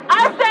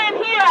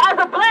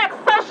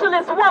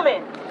socialist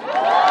woman.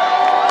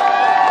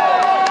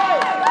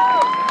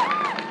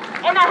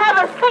 And I have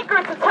a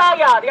secret to tell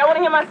y'all. Do y'all want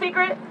to hear my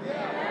secret?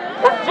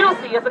 It's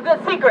juicy. It's a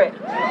good secret.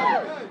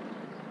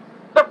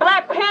 The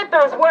Black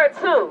Panthers were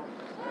too.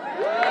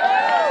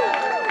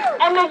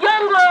 And the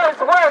Young Lords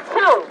were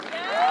too.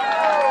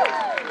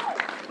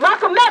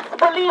 Malcolm X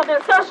believed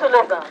in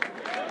socialism.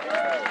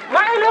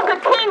 Martin Luther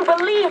King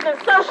believed in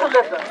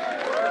socialism.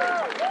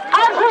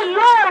 Audre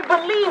Lorde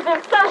believed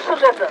in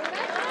socialism.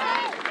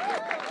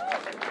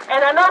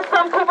 And I know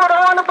some people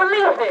don't want to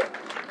believe it.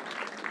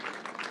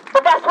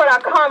 But that's what our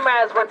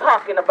comrades were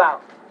talking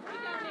about.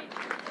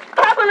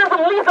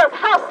 Capitalism leaves us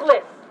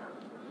houseless.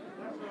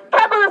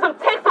 Capitalism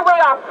takes away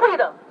our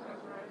freedom.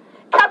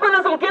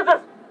 Capitalism gives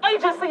us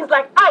agencies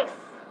like ICE.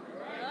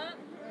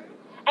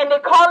 And they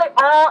call it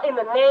all in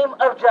the name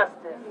of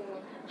justice.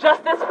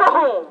 Justice for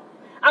whom?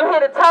 I'm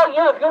here to tell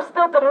you, if you're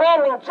still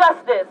demanding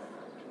justice,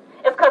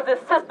 it's because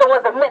this system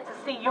wasn't meant to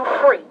see you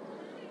free.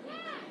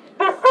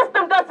 This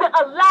system doesn't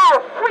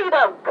allow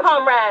freedom,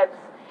 comrades.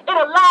 It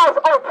allows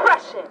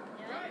oppression.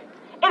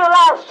 It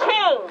allows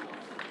chains.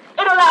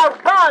 It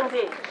allows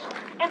bondage.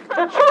 And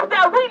the truth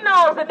that we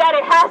know is that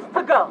it has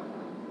to go.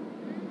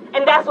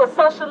 And that's what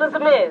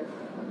socialism is.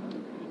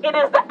 It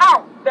is the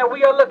out that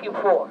we are looking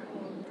for.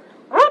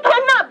 We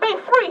cannot be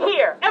free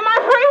here. Am I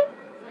free?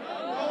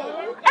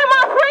 Am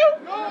I free?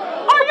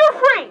 Are you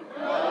free?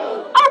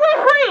 Are we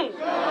free?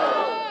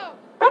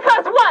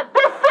 Because what?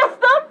 This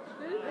system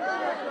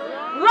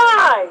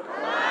lies.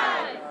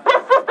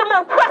 This system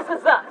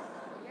oppresses us.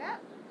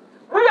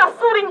 We are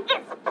suiting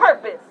its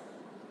purpose.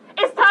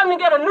 It's time to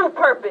get a new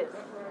purpose.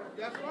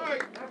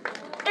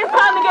 It's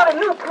time to get a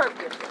new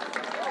purpose.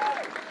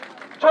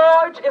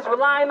 George is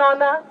relying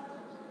on us.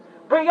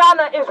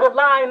 Breonna is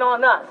relying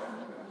on us.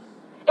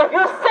 If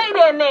you say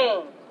their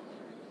name,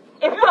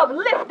 if you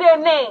uplift their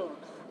names,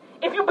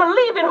 if you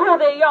believe in who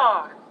they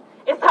are,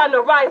 it's time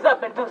to rise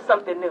up and do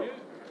something new.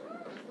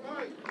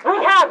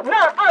 We have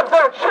no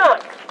other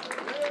choice.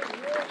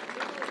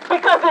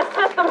 Because this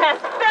system has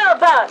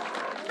failed us,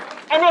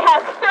 and it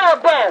has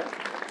failed them.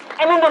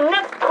 And in the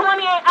next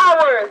 28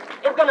 hours,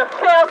 it's going to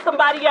fail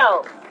somebody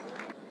else.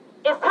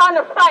 It's time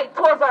to fight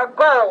towards our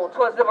goal,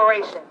 towards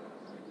liberation.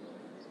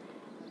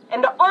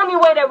 And the only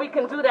way that we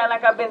can do that,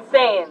 like I've been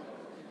saying,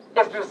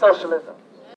 is through socialism.